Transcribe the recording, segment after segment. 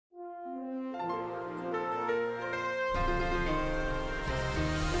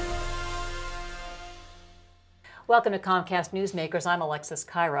Welcome to Comcast Newsmakers. I'm Alexis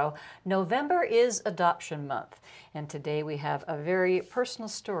Cairo. November is Adoption Month, and today we have a very personal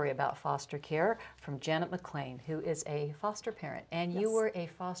story about foster care from Janet McClain, who is a foster parent, and you were a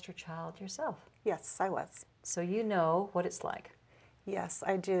foster child yourself. Yes, I was. So you know what it's like. Yes,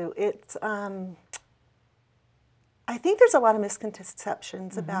 I do. It's, I think there's a lot of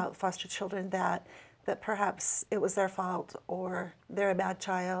misconceptions about foster children that perhaps it was their fault or they're a bad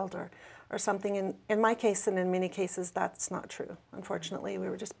child or something. In my case, and in many cases, that's not true. Unfortunately, we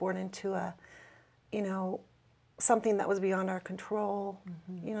were just born into a, something that was beyond our control.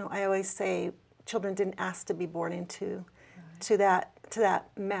 I always say children didn't ask to be born into to that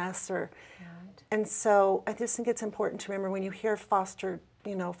mess and so I just think it's important to remember when you hear foster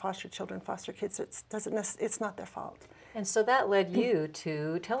children, foster kids, it's not their fault. And so that led you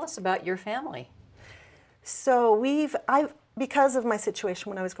to tell us about your family. So because of my situation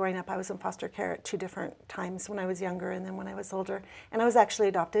when I was growing up, I was in foster care at 2 different times, when I was younger and then when I was older. And I was actually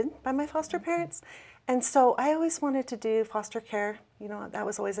adopted by my foster parents. And so I always wanted to do foster care. That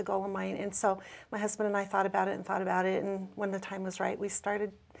was always a goal of mine. And so my husband and I thought about it. And when the time was right, we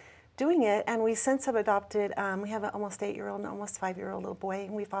started doing it. And we since have adopted, we have an almost 8-year-old and almost 5-year-old little boy,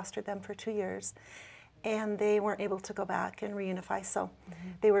 and we fostered them for 2 years. And they weren't able to go back and reunify, so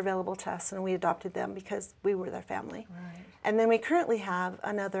they were available to us, and we adopted them because we were their family. Right. And then we currently have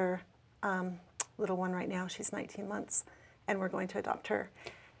another little one right now. She's 19 months, and we're going to adopt her.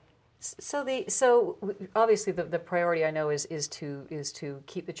 So obviously the priority I know is to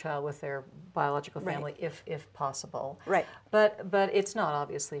keep the child with their biological family if possible. Right. But it's not,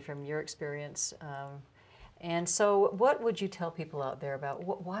 obviously, from your experience. And so what would you tell people out there about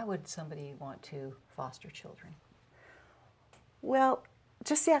why would somebody want to foster children? Well,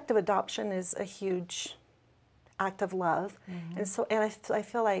 just the act of adoption is a huge act of love. And I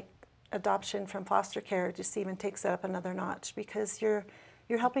feel like adoption from foster care just even takes it up another notch, because you're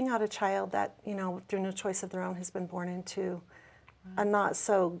helping out a child that, through no choice of their own, has been born into a not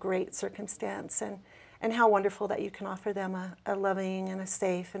so great circumstance, and how wonderful that you can offer them a loving and a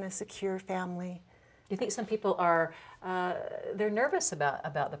safe and a secure family. Do you think some people are, they're nervous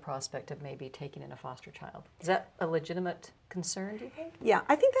about the prospect of maybe taking in a foster child? Is that a legitimate concern, do you think? Yeah,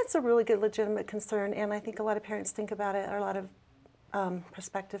 I think that's a really good legitimate concern, and I think a lot of parents think about it, or a lot of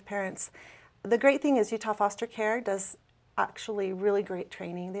prospective parents. The great thing is Utah Foster Care does actually really great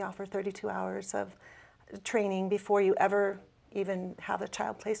training. They offer 32 hours of training before you ever even have a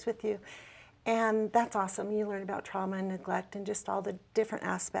child placed with you. And that's awesome. You learn about trauma and neglect and just all the different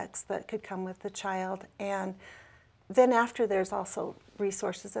aspects that could come with the child. And then after, there's also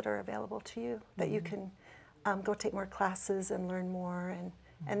resources that are available to you that you can go take more classes and learn more,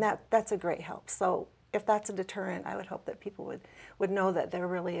 and that's a great help. So if that's a deterrent, I would hope that people would know that there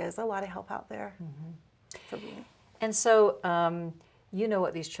really is a lot of help out there for me. And so you know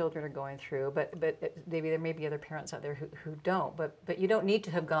what these children are going through, but maybe there may be other parents out there who don't, but you don't need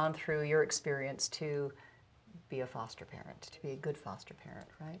to have gone through your experience to be a foster parent, to be a good foster parent,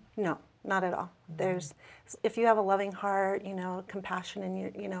 right? No, not at all. If you have a loving heart, compassion,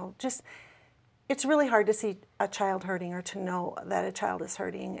 and just, it's really hard to see a child hurting, or to know that a child is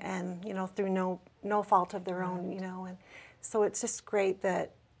hurting, and through no fault of their own, and so it's just great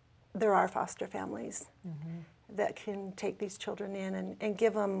that there are foster families that can take these children in and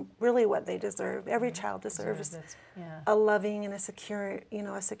give them really what they deserve. Every child deserves a loving and a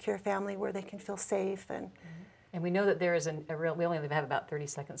secure family where they can feel safe. And we know that there is we only have about 30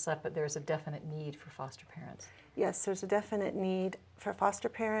 seconds left, but there's a definite need for foster parents. Yes, there's a definite need for foster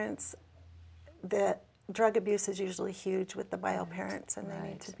parents. That drug abuse is usually huge with the bio parents, and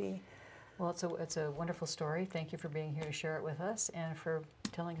they need to be. Well, it's a wonderful story. Thank you for being here to share it with us and for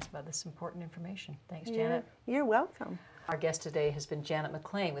telling us about this important information. Thanks, Janet. You're welcome. Our guest today has been Janet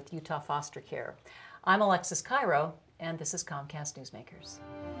McClain with Utah Foster Care. I'm Alexis Cairo, and this is Comcast Newsmakers.